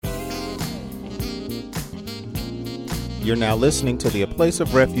You're now listening to the A Place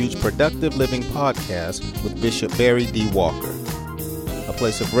of Refuge Productive Living podcast with Bishop Barry D. Walker. A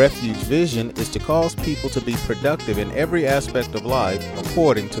Place of Refuge vision is to cause people to be productive in every aspect of life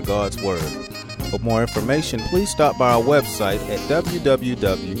according to God's Word. For more information, please stop by our website at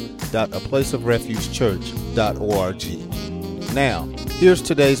www.aplaceofrefugechurch.org. Now, here's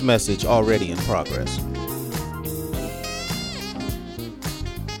today's message already in progress.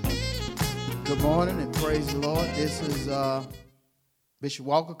 Good morning and praise the Lord. This is Bishop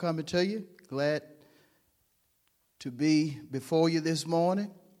Walker coming to you. Glad to be before you this morning.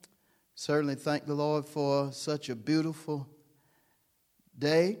 Certainly thank the Lord for such a beautiful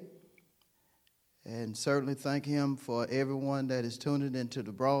day. And certainly thank Him for everyone that is tuning into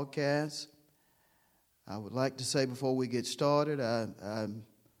the broadcast. I would like to say before we get started, I'm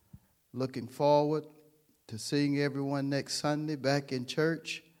looking forward to seeing everyone next Sunday back in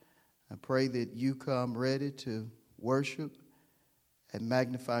church. I pray that you come ready to worship and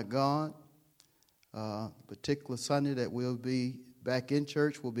magnify God. Particular Sunday that we'll be back in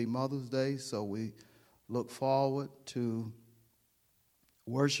church will be Mother's Day, so we look forward to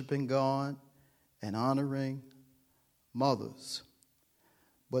worshiping God and honoring mothers.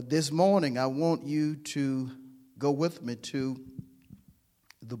 But this morning, I want you to go with me to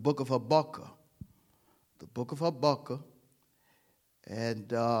the book of Habakkuk. The book of Habakkuk.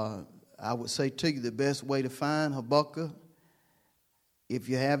 And I would say to you the best way to find Habakkuk, if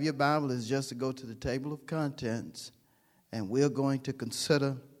you have your Bible, is just to go to the table of contents. And we're going to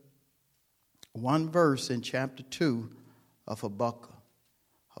consider one verse in chapter 2 of Habakkuk.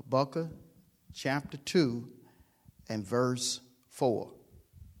 Habakkuk chapter 2 and verse 4.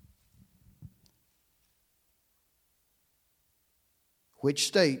 Which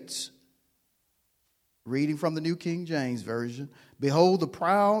states, reading from the New King James Version, "Behold, the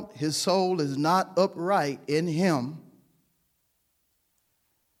proud, his soul is not upright in him,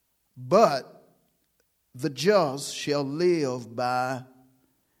 but the just shall live by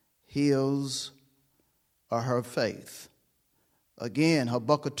his or her faith." Again,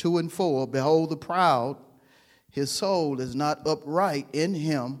 Habakkuk 2 and 4, "Behold, the proud, his soul is not upright in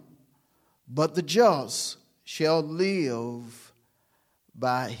him, but the just shall live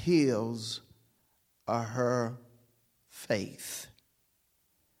by his or her faith."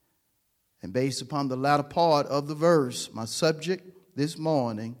 And based upon the latter part of the verse, my subject this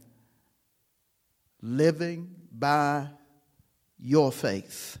morning, living by your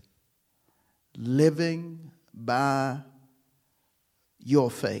faith. Living by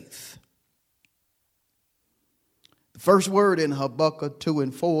your faith. The first word in Habakkuk 2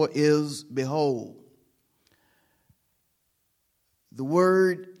 and 4 is behold. The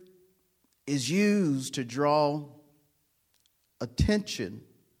word is used to draw attention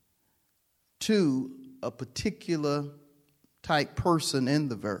to a particular type person in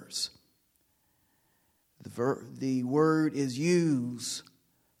the verse. The word is used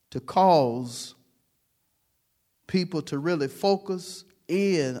to cause people to really focus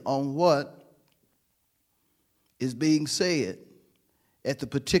in on what is being said. At the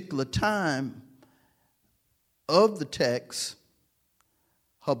particular time of the text,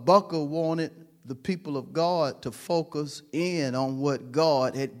 Habakkuk wanted the people of God to focus in on what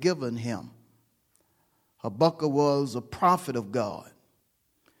God had given him. Habakkuk was a prophet of God.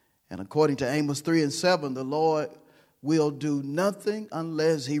 And according to Amos 3 and 7, the Lord will do nothing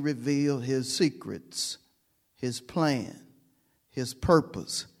unless he reveal his secrets, his plan, his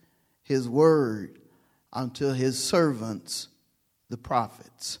purpose, his word unto his servants, the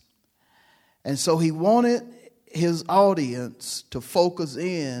prophets. And so he wanted his audience to focus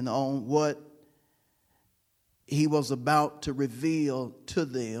in on what he was about to reveal to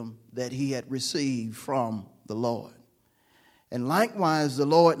them that he had received from the Lord. And likewise, the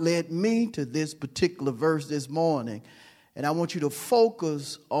Lord led me to this particular verse this morning. And I want you to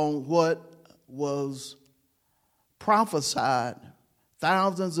focus on what was prophesied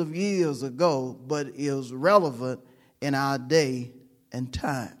thousands of years ago, but is relevant in our day and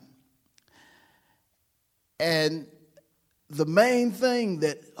time. And the main thing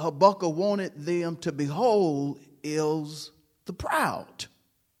that Habakkuk wanted them to behold is the proud.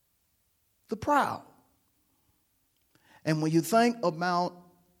 The proud. And when you think about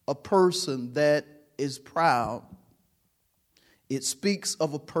a person that is proud, it speaks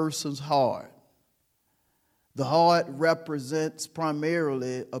of a person's heart. The heart represents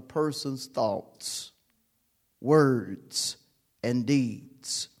primarily a person's thoughts, words, and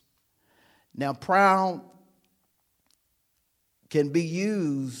deeds. Now, proud can be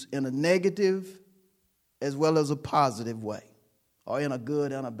used in a negative as well as a positive way, or in a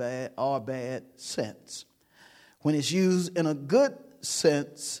good and a bad or bad sense. When it's used in a good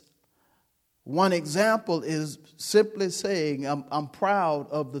sense, one example is simply saying, I'm proud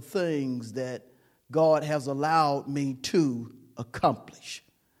of the things that God has allowed me to accomplish.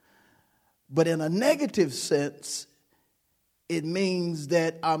 But in a negative sense, it means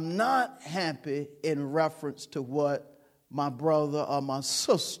that I'm not happy in reference to what my brother or my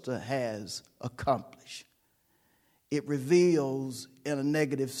sister has accomplished. It reveals in a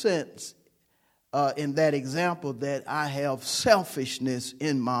negative sense, in that example, that I have selfishness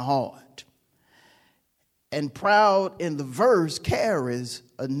in my heart. And proud in the verse carries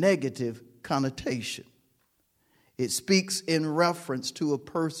a negative connotation. It speaks in reference to a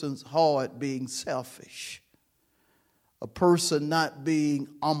person's heart being selfish, a person not being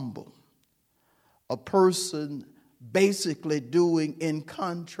humble, a person basically doing in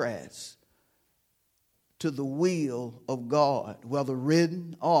contrast to the will of God, whether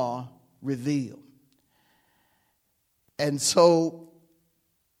written or revealed. And so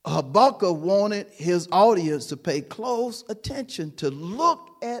Habakkuk wanted his audience to pay close attention, to look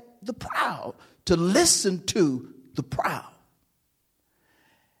at the proud, to listen to the proud.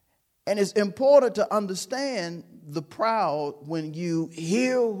 And it's important to understand the proud when you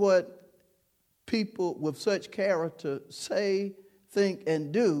hear what people with such character say, think,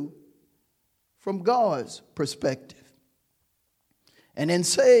 and do from God's perspective. And in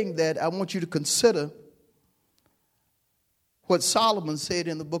saying that, I want you to consider what Solomon said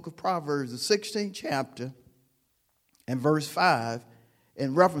in the book of Proverbs, the 16th chapter and verse 5,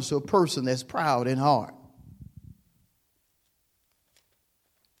 in reference to a person that's proud in heart.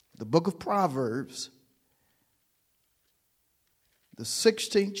 The book of Proverbs, the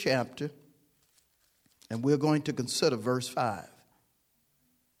 16th chapter, and we're going to consider verse 5.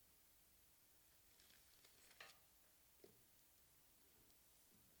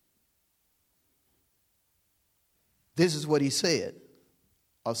 This is what he said,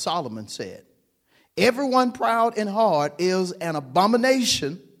 or Solomon said. Everyone proud in heart is an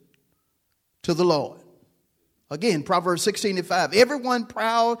abomination to the Lord. Again, Proverbs 16:5. Everyone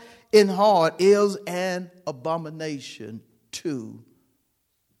proud in heart is an abomination to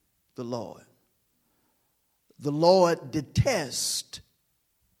the Lord. The Lord detests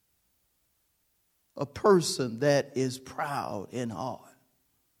a person that is proud in heart.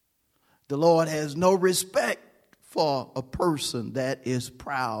 The Lord has no respect for a person that is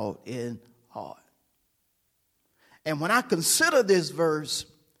proud in heart. And when I consider this verse,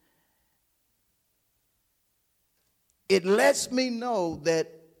 it lets me know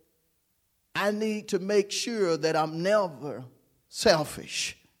that I need to make sure that I'm never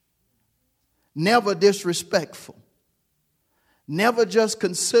selfish, never disrespectful, never just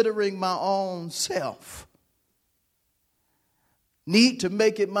considering my own self. Need to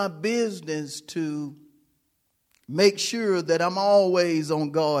make it my business to make sure that I'm always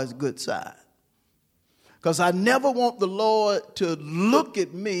on God's good side. Because I never want the Lord to look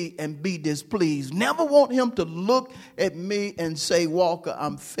at me and be displeased. Never want him to look at me and say, Walker,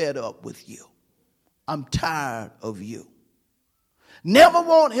 I'm fed up with you. I'm tired of you. Never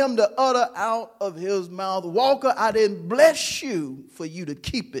want him to utter out of his mouth, Walker, I didn't bless you for you to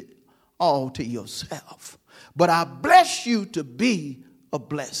keep it all to yourself. But I bless you to be a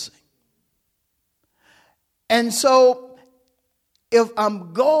blessing. And so if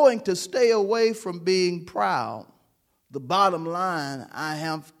I'm going to stay away from being proud, the bottom line, I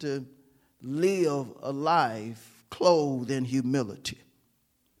have to live a life clothed in humility.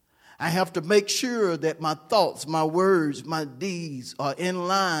 I have to make sure that my thoughts, my words, my deeds are in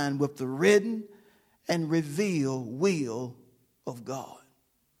line with the written and revealed will of God.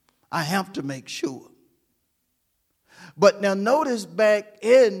 I have to make sure. But now notice back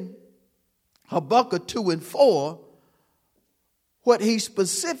in Habakkuk 2 and 4, what he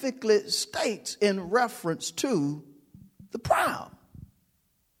specifically states in reference to the proud.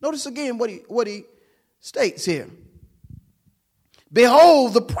 Notice again what he states here.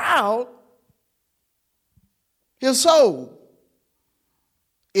 Behold, the proud, his soul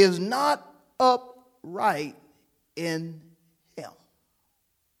is not upright in him.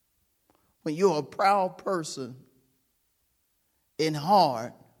 When you're a proud person in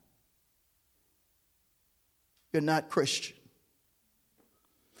heart, you're not Christian.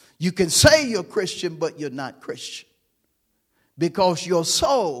 You can say you're Christian, but you're not Christian. Because your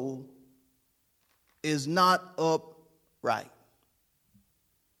soul is not upright.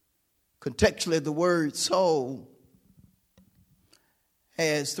 Contextually, the word soul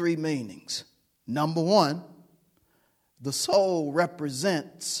has three meanings. Number one, the soul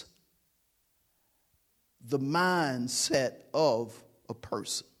represents the mindset of a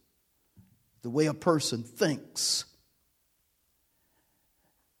person. the way a person thinks.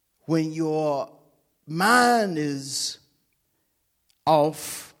 When your mind is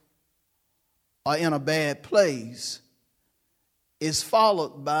off or in a bad place, it's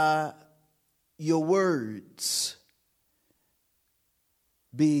followed by your words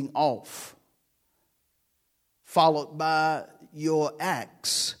being off, followed by your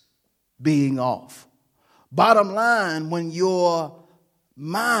acts being off. Bottom line, when your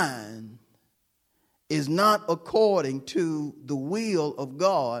mind is not according to the will of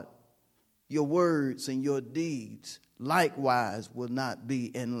God, your words and your deeds likewise will not be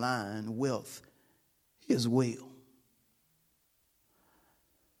in line with his will.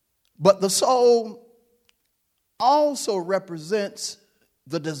 But the soul also represents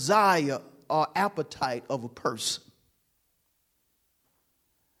the desire or appetite of a person.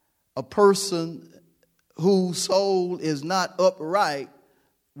 A person whose soul is not upright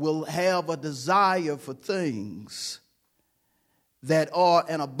will have a desire for things that are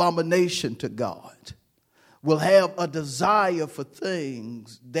an abomination to God, will have a desire for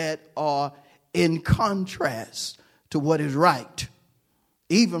things that are in contrast to what is right.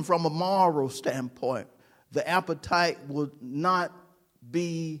 Even from a moral standpoint, the appetite will not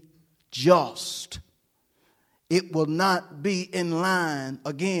be just. It will not be in line,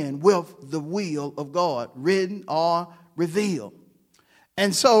 again, with the will of God, written or revealed.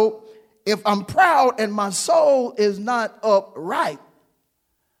 And so, if I'm proud and my soul is not upright,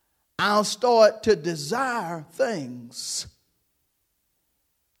 I'll start to desire things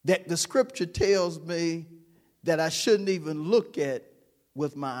that the scripture tells me that I shouldn't even look at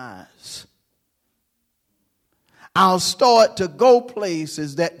with my eyes. I'll start to go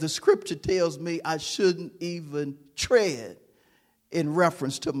places that the scripture tells me I shouldn't even tread in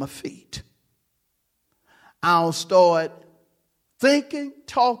reference to my feet. I'll start thinking,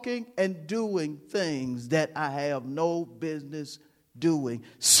 talking, and doing things that I have no business doing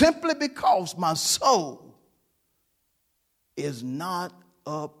simply because my soul is not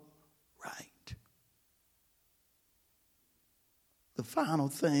upright. The final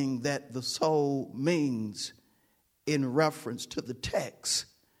thing that the soul means in reference to the text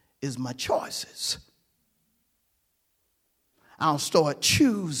is my choices. I'll start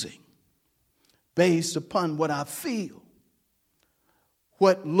choosing based upon what I feel,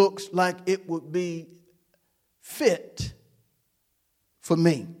 what looks like it would be fit for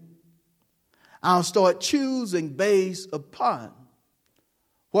me. I'll start choosing based upon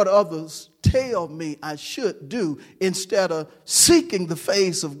what others tell me I should do instead of seeking the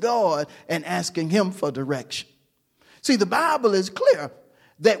face of God and asking him for direction. See, the Bible is clear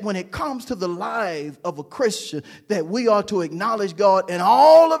that when it comes to the life of a Christian, that we are to acknowledge God in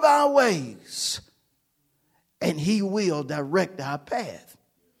all of our ways, and he will direct our path.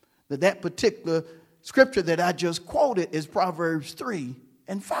 That particular scripture that I just quoted is Proverbs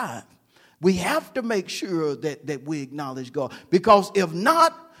 3:5. We have to make sure that we acknowledge God, because if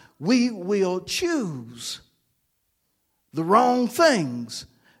not, we will choose the wrong things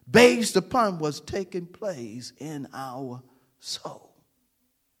based upon what's taking place in our soul.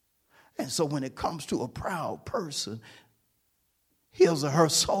 And so when it comes to a proud person, his or her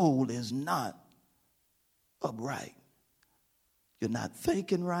soul is not upright. You're not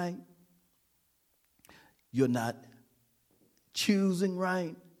thinking right. You're not choosing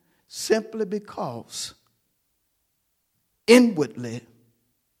right, simply because inwardly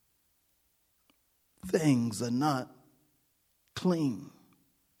things are not clean.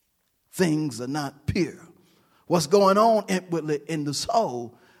 Things are not pure. What's going on inwardly in the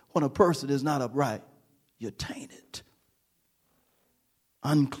soul when a person is not upright? You're tainted,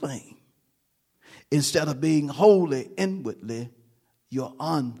 unclean. Instead of being holy inwardly, you're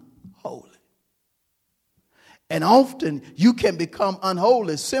unholy. And often you can become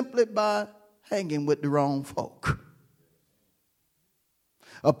unholy simply by hanging with the wrong folk.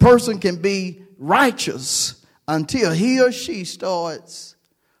 A person can be righteous until he or she starts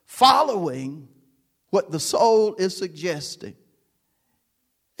following what the soul is suggesting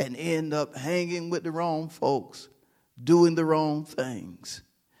and end up hanging with the wrong folks, doing the wrong things.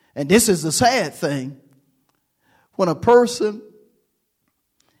 And this is the sad thing. When a person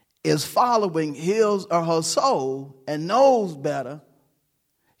is following his or her soul and knows better,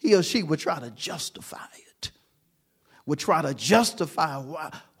 he or she will try to justify it. Will try to justify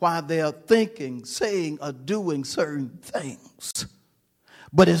why they are thinking, saying, or doing certain things.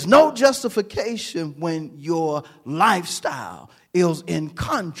 But it's no justification when your lifestyle is in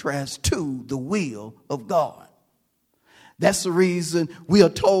contrast to the will of God. That's the reason we are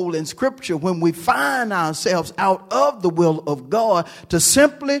told in Scripture when we find ourselves out of the will of God to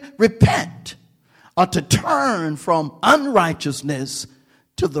simply repent or to turn from unrighteousness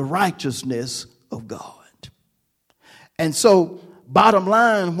to the righteousness of God. And so, bottom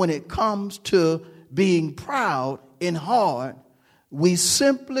line, when it comes to being proud in heart, we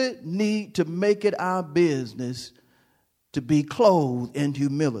simply need to make it our business to be clothed in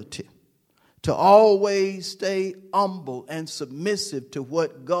humility, to always stay humble and submissive to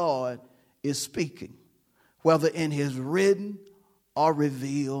what God is speaking, whether in his written or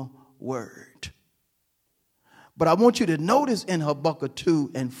revealed word. But I want you to notice in Habakkuk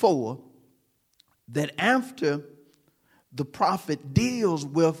 2 and 4 that after the prophet deals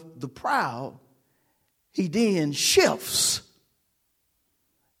with the proud, he then shifts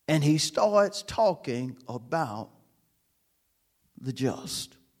and he starts talking about the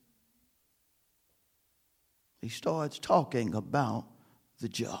just. He starts talking about the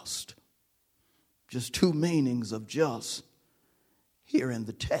just. Just two meanings of just here in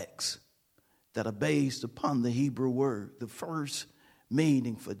the text that are based upon the Hebrew word. The first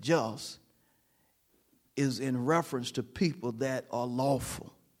meaning for just is in reference to people that are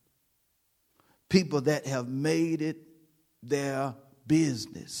lawful, people that have made it their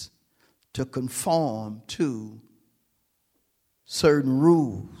business to conform to certain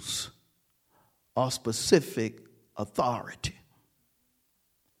rules or specific authority.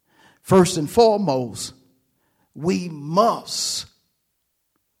 First and foremost, we must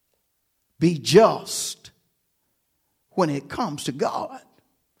be just when it comes to God,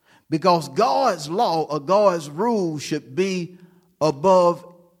 because God's law or God's rule should be above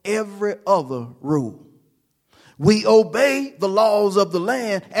every other rule. We obey the laws of the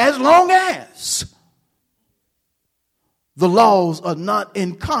land as long as the laws are not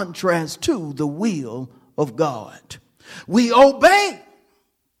in contrast to the will of God. We obey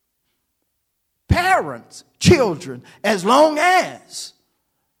parents, children, as long as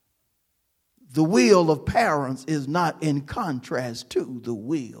the will of parents is not in contrast to the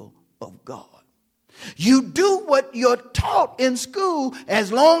will of God. You do what you're taught in school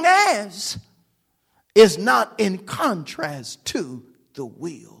as long as it's not in contrast to the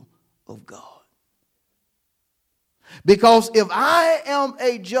will of God. Because if I am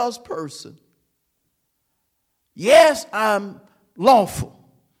a just person, yes, I'm lawful.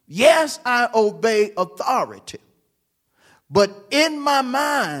 Yes, I obey authority. But in my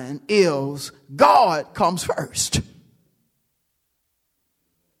mind is God comes first.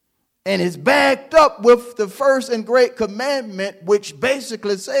 And it's backed up with the first and great commandment, which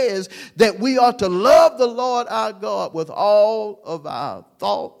basically says that we are to love the Lord our God with all of our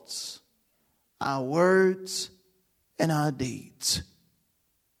thoughts, our words, and our deeds.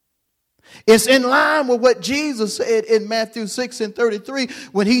 It's in line with what Jesus said in Matthew 6:33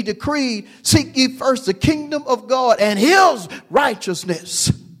 when he decreed, "Seek ye first the kingdom of God and his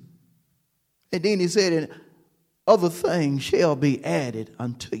righteousness." And then he said, "And other things shall be added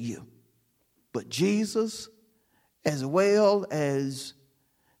unto you." But Jesus, as well as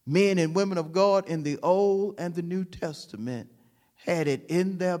men and women of God in the Old and the New Testament, had it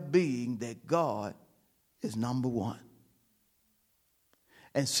in their being that God is number one.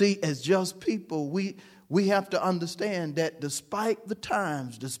 And see, as just people, we have to understand that despite the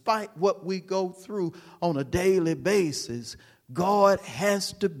times, despite what we go through on a daily basis, God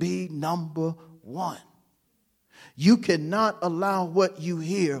has to be number one. You cannot allow what you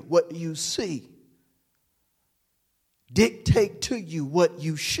hear, what you see, dictate to you what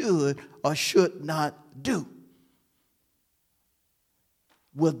you should or should not do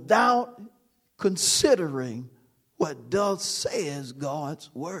without considering what does says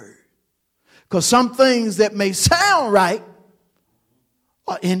God's word. Because some things that may sound right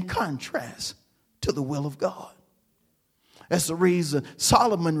are in contrast to the will of God. That's the reason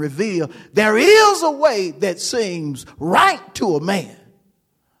Solomon revealed there is a way that seems right to a man,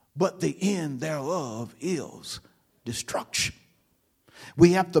 but the end thereof is destruction.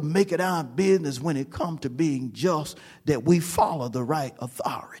 We have to make it our business when it comes to being just that we follow the right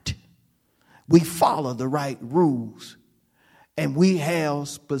authority. We follow the right rules. And we have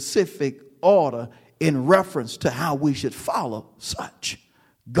specific order in reference to how we should follow such.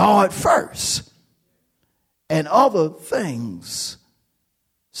 God first. And other things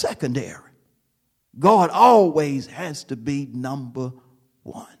secondary. God always has to be number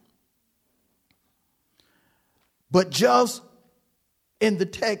one. But just in the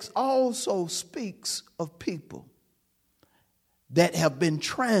text also speaks of people that have been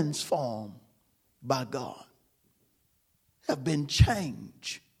transformed by God, have been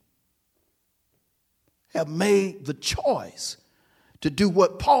changed, have made the choice to do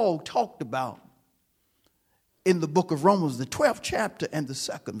what Paul talked about in the book of Romans, the 12th chapter and the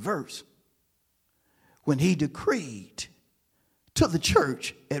 2nd verse, when he decreed to the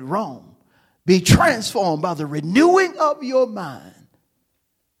church at Rome, be transformed by the renewing of your mind,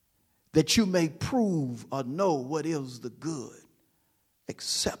 that you may prove or know what is the good,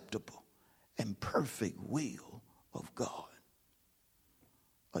 acceptable, and perfect will of God.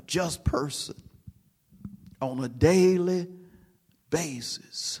 A just person on a daily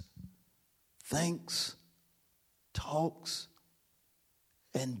basis thinks, talks,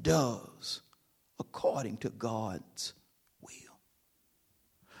 and does according to God's will.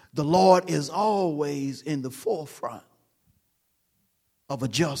 The Lord is always in the forefront of a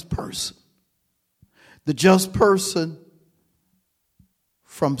just person. The just person,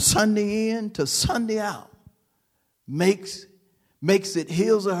 from Sunday in to Sunday out, makes it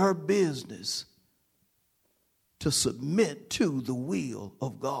his or her business to submit to the will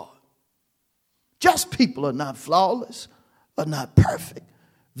of God. Just people are not flawless, are not perfect.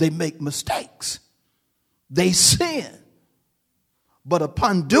 They make mistakes. They sin. But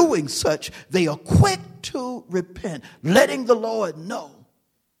upon doing such, they are quick to repent, letting the Lord know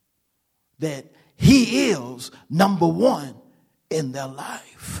that he is number one in their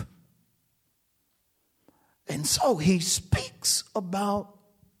life. And so he speaks about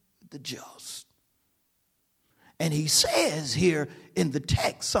the just. And he says here in the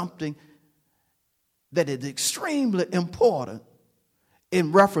text something that is extremely important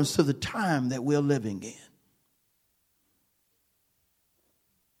in reference to the time that we're living in.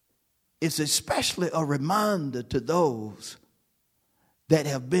 It's especially a reminder to those that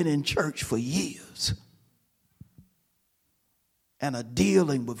have been in church for years and are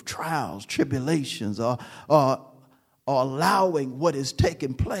dealing with trials, tribulations, or allowing what is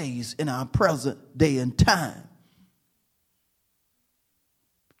taking place in our present day and time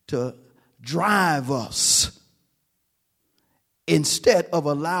to drive us instead of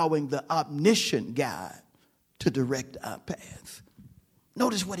allowing the omniscient God to direct our path.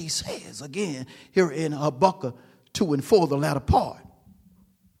 Notice what he says again here in Habakkuk 2 and 4, the latter part.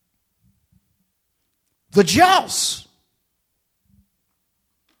 The just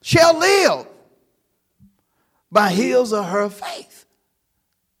shall live by his or her faith.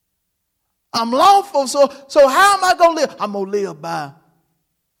 I'm lawful, so how am I going to live? I'm going to live by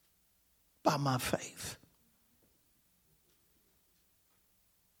my faith.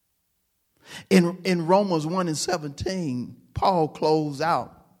 In Romans 1 and 17, Paul closed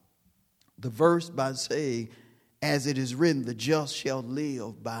out the verse by saying, as it is written, the just shall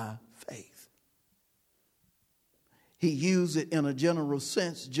live by faith. He used it in a general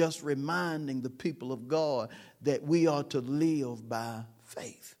sense, just reminding the people of God that we are to live by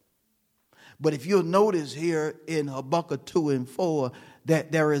faith. But if you'll notice here in Habakkuk 2 and 4,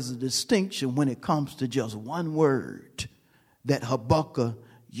 that there is a distinction when it comes to just one word that Habakkuk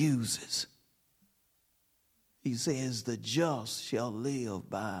uses. He says, the just shall live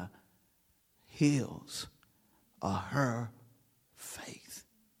by his or her faith.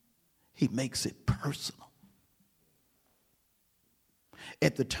 He makes it personal.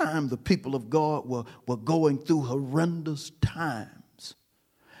 At the time, the people of God were going through horrendous times.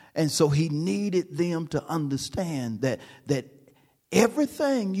 And so he needed them to understand that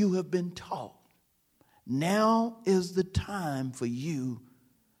everything you have been taught, now is the time for you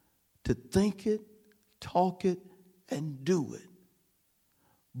to think it, talk it, and do it.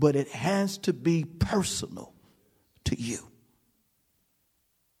 But it has to be personal to you.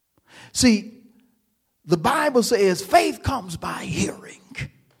 See, the Bible says faith comes by hearing,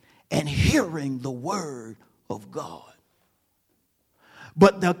 and hearing the word of God.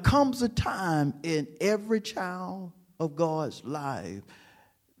 But there comes a time in every child of God's life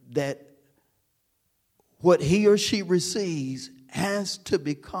that what he or she receives has to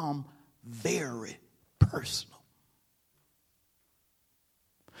become very personal.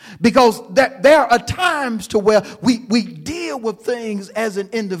 Because there are times to where we deal with things as an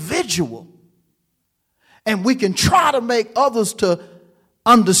individual, and we can try to make others to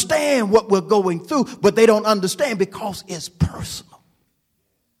understand what we're going through, but they don't understand because it's personal.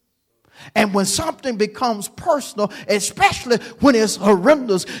 And when something becomes personal, especially when it's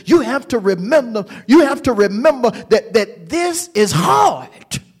horrendous, you have to remember that this is hard.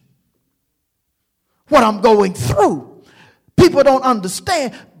 What I'm going through. People don't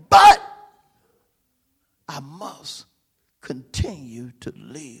understand, but I must continue to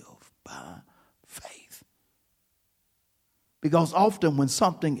live by faith. Because often when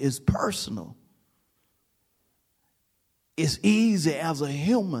something is personal, it's easy as a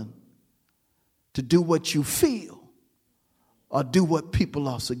human to do what you feel or do what people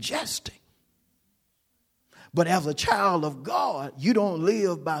are suggesting. But as a child of God, you don't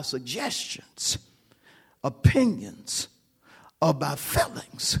live by suggestions, opinions, or by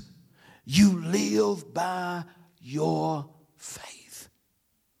feelings. You live by your faith.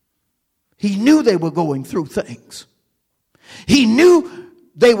 He knew they were going through things. He knew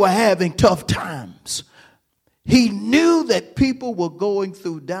they were having tough times. He knew that people were going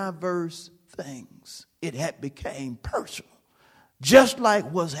through diverse things. It had become personal, just like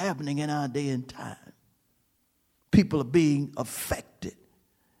what's happening in our day and time. People are being affected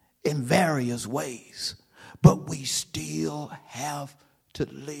in various ways, but we still have to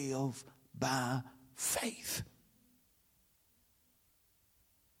live by faith.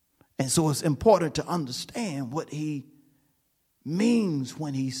 And so it's important to understand what he means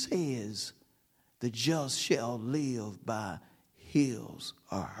when he says the just shall live by his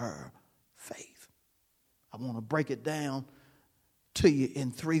or her faith. I want to break it down to you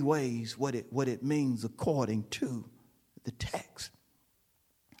in three ways what it means according to the text.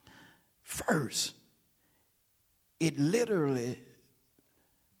 First, it literally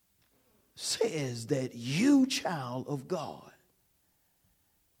says that you, child of God,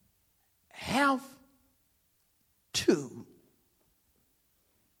 have to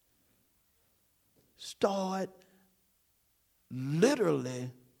start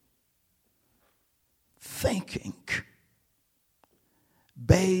literally thinking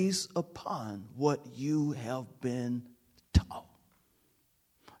based upon what you have been taught.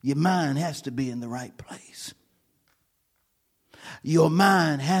 Your mind has to be in the right place. Your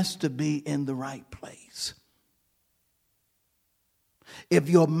mind has to be in the right place. If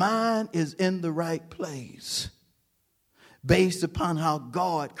your mind is in the right place, based upon how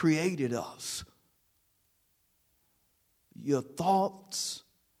God created us, your thoughts,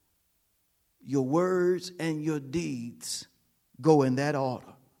 your words, and your deeds go in that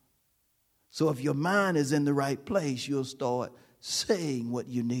order. So if your mind is in the right place, you'll start saying what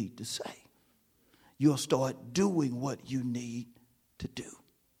you need to say. You'll start doing what you need to do.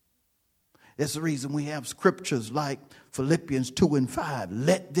 That's the reason we have scriptures like Philippians 2:5.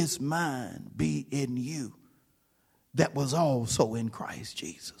 Let this mind be in you that was also in Christ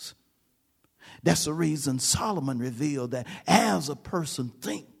Jesus. That's the reason Solomon revealed that as a person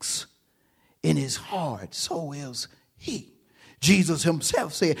thinks in his heart, so is he. Jesus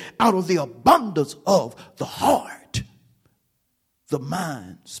himself said, out of the abundance of the heart, the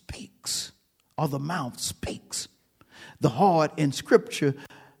mind speaks, or the mouth speaks. The heart in Scripture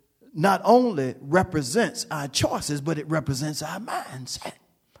not only represents our choices, but it represents our mindset.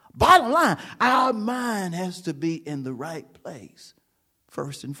 Bottom line, our mind has to be in the right place,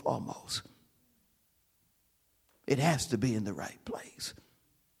 first and foremost. It has to be in the right place.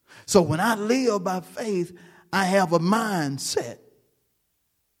 So when I live by faith, I have a mindset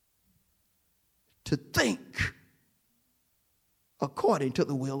to think according to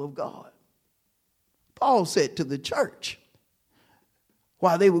the will of God. Paul said to the church,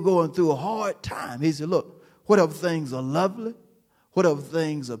 while they were going through a hard time, he said, look, whatever things are lovely, whatever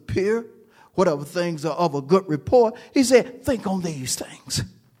things are pure, whatever things are of a good report, he said, think on these things.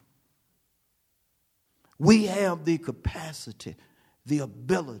 We have the capacity, the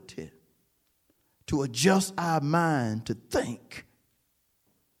ability to adjust our mind to think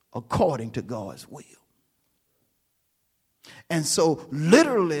according to God's will. And so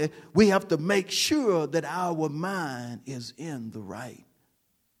literally we have to make sure that our mind is in the right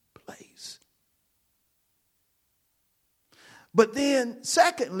place. But then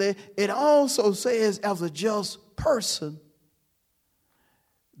secondly, it also says as a just person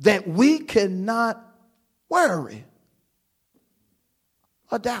that we cannot worry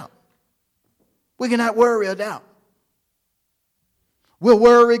or doubt. We cannot worry or doubt. Will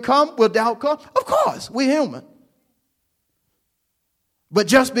worry come? Will doubt come? Of course, we're human. But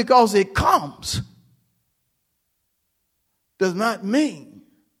just because it comes does not mean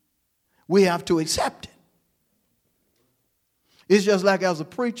we have to accept it. It's just like as a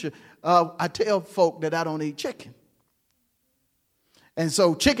preacher, I tell folk that I don't eat chicken. And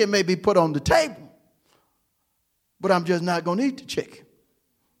so chicken may be put on the table, but I'm just not going to eat the chicken.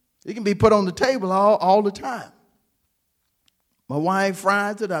 It can be put on the table all the time. My wife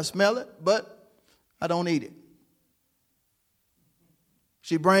fries it, I smell it, but I don't eat it.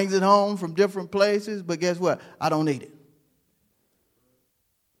 She brings it home from different places, but guess what? I don't eat it.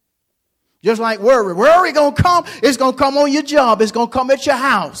 Just like worry. Worry going to come. It's going to come on your job. It's going to come at your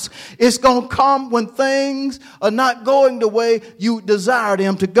house. It's going to come when things are not going the way you desire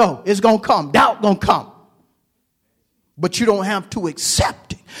them to go. It's going to come. Doubt going to come. But you don't have to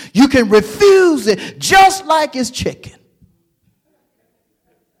accept it. You can refuse it just like it's chicken.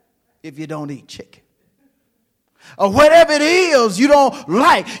 If you don't eat chicken. Or whatever it is you don't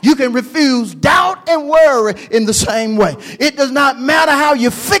like, you can refuse doubt and worry in the same way. It does not matter how you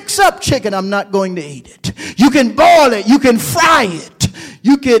fix up chicken, I'm not going to eat it. You can boil it, you can fry it.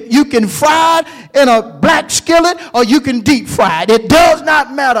 You can fry it in a black skillet or you can deep fry it. It does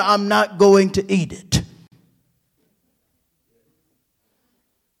not matter, I'm not going to eat it.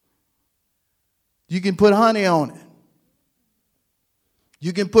 You can put honey on it.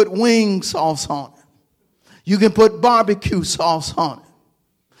 You can put wing sauce on it. You can put barbecue sauce on it.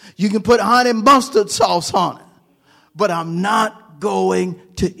 You can put honey mustard sauce on it. But I'm not going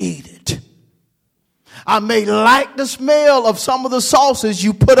to eat it. I may like the smell of some of the sauces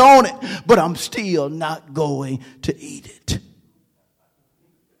you put on it, but I'm still not going to eat it.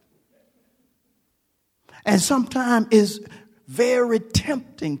 And sometimes it's very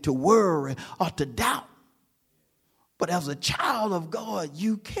tempting to worry or to doubt. But as a child of God,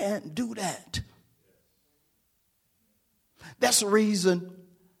 you can't do that. That's the reason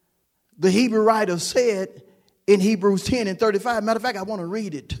the Hebrew writer said in Hebrews 10 and 35. Matter of fact, I want to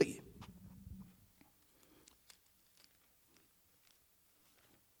read it to you.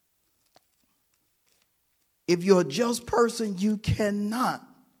 If you're a just person, you cannot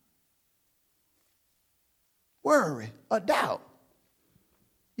worry or doubt.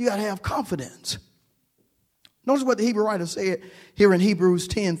 You got to have confidence. Notice what the Hebrew writer said here in Hebrews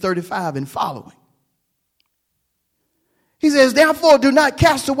 10, 35 and following. He says, therefore, do not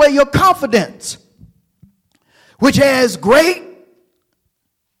cast away your confidence, which has great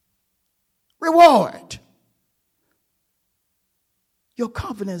reward. Your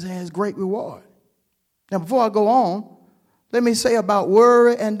confidence has great reward. Now, before I go on, let me say about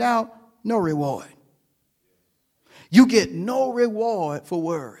worry and doubt, no reward. You get no reward for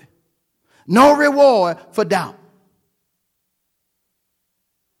worry. No reward for doubt.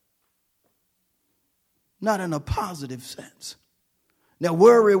 Not in a positive sense. Now,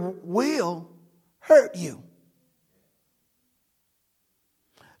 worry will hurt you.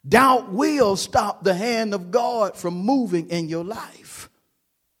 Doubt will stop the hand of God from moving in your life.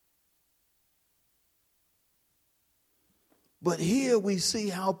 But here we see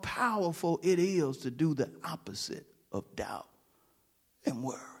how powerful it is to do the opposite of doubt and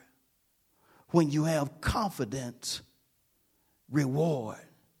worry. When you have confidence, reward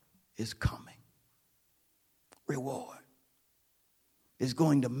is coming. Reward is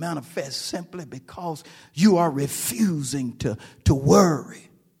going to manifest simply because you are refusing to worry,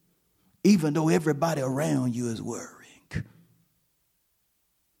 even though everybody around you is worrying.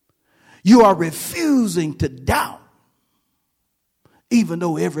 You are refusing to doubt, even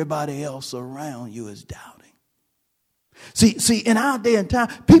though everybody else around you is doubting. See, in our day and time,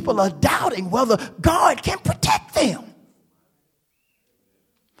 people are doubting whether God can protect them.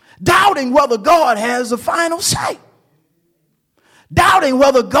 Doubting whether God has the final say. Doubting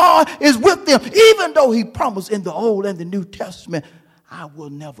whether God is with them, even though he promised in the Old and the New Testament, I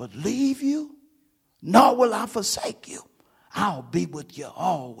will never leave you, nor will I forsake you. I'll be with you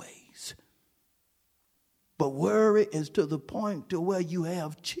always. But worry is to the point to where you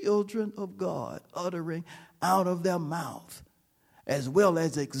have children of God uttering out of their mouth, as well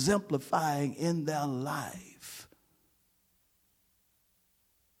as exemplifying in their life,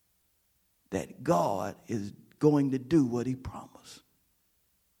 that God is going to do what he promised.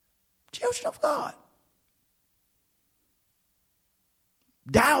 Children of God.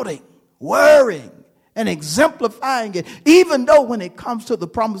 Doubting, worrying, and exemplifying it, even though when it comes to the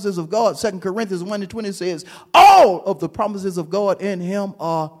promises of God, 2 Corinthians 1:20 says, all of the promises of God in him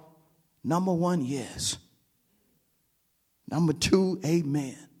are, number one, yes. Number two,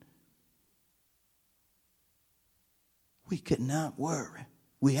 amen. We cannot worry.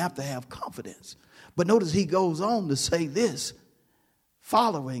 We have to have confidence. But notice he goes on to say this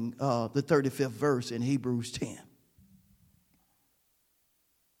following the 35th verse in Hebrews 10.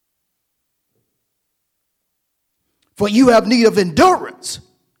 For you have need of endurance,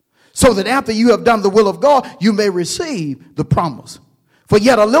 so that after you have done the will of God, you may receive the promise. For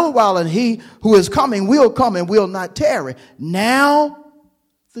yet a little while, and he who is coming will come and will not tarry. Now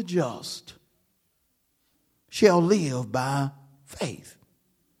the just shall live by faith.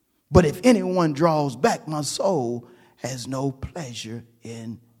 But if anyone draws back, my soul has no pleasure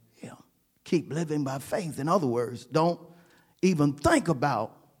in him. Keep living by faith. In other words, don't even think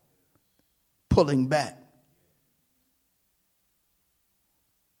about pulling back.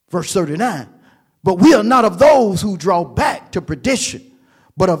 Verse 39, but we are not of those who draw back to perdition,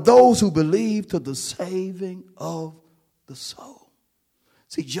 but of those who believe to the saving of the soul.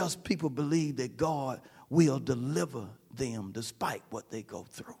 See, just people believe that God will deliver them despite what they go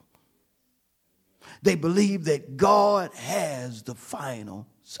through. They believe that God has the final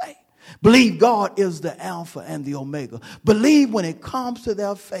say. Believe God is the Alpha and the Omega. Believe when it comes to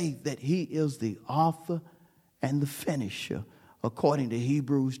their faith that he is the author and the finisher, according to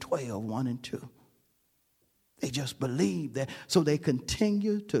Hebrews 12, 1 and 2. They just believe that, so they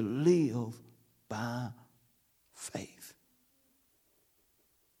continue to live by faith.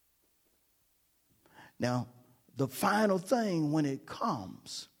 Now, the final thing when it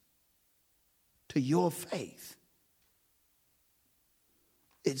comes to your faith,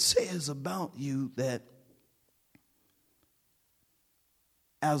 it says about you that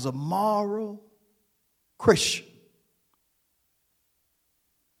as a moral Christian,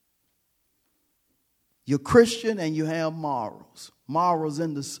 you're Christian and you have morals. Morals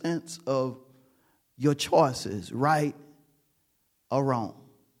in the sense of your choices, right or wrong.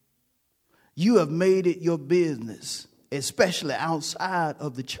 You have made it your business, especially outside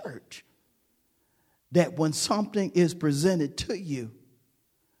of the church, that when something is presented to you,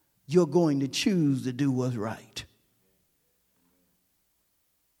 you're going to choose to do what's right.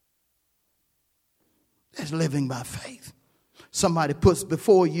 That's living by faith. Somebody puts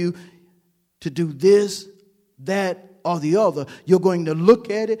before you to do this, that, or the other. You're going to look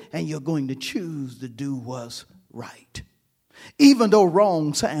at it and you're going to choose to do what's right. Even though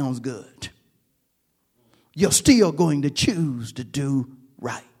wrong sounds good, you're still going to choose to do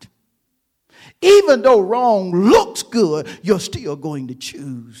right. Even though wrong looks good, you're still going to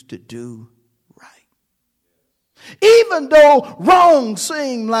choose to do right. Even though wrong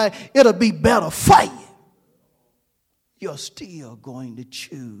seems like it'll be better for you, you're still going to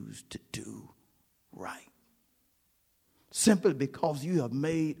choose to do right. Simply because you have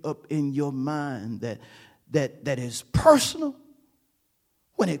made up in your mind that is personal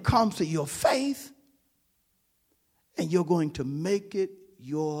when it comes to your faith, and you're going to make it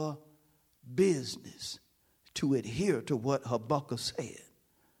your business to adhere to what Habakkuk said.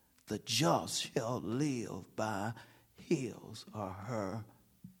 The just shall live by his or her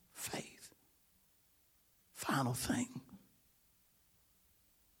faith. Final thing.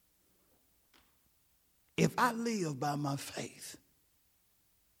 If I live by my faith,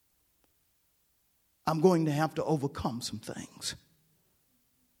 I'm going to have to overcome some things.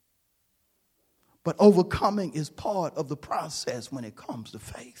 But overcoming is part of the process when it comes to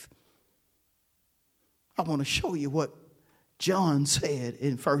faith. I want to show you what John said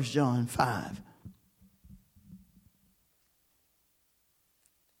in 1 John 5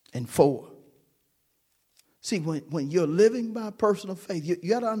 and 4. See, when you're living by personal faith, you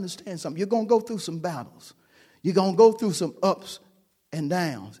got to understand something. You're going to go through some battles. You're going to go through some ups and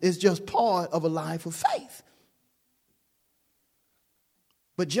downs. It's just part of a life of faith.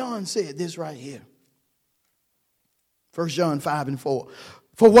 But John said this right here. 1 John 5 and 4.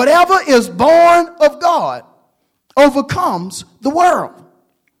 For whatever is born of God overcomes the world.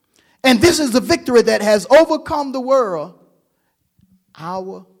 And this is the victory that has overcome the world,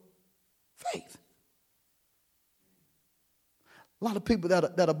 our faith. A lot of people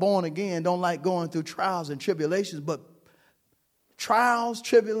that are born again don't like going through trials and tribulations, but trials,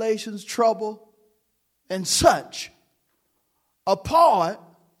 tribulations, trouble, and such are part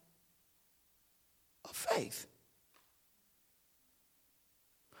of faith.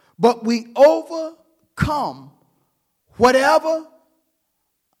 But we overcome whatever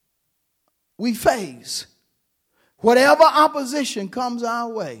we face, whatever opposition comes our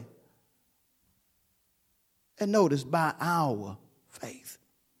way. And notice, by our faith.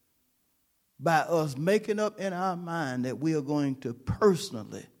 By us making up in our mind that we are going to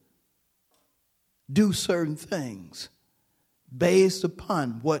personally do certain things based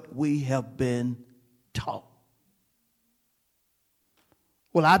upon what we have been taught.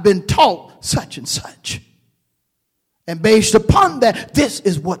 Well, I've been taught such and such. And based upon that, this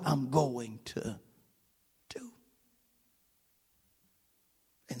is what I'm going to do.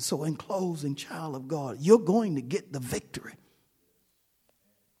 And so in closing, child of God, you're going to get the victory.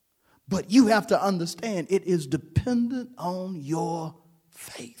 But you have to understand it is dependent on your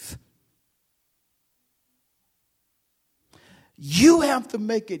faith. You have to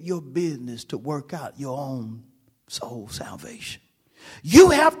make it your business to work out your own soul salvation. You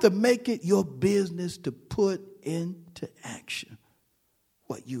have to make it your business to put into action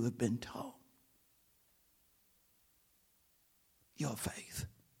what you have been taught. Your faith.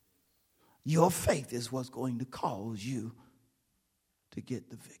 Your faith is what's going to cause you to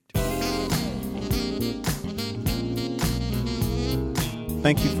get the victory.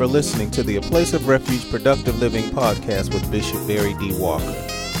 Thank you for listening to the A Place of Refuge Productive Living podcast with Bishop Barry D. Walker.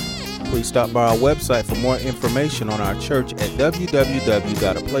 Please stop by our website for more information on our church at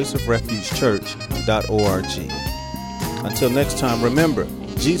www.aplaceofrefugechurch.org. Until next time, remember,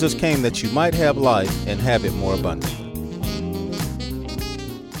 Jesus came that you might have life and have it more abundantly.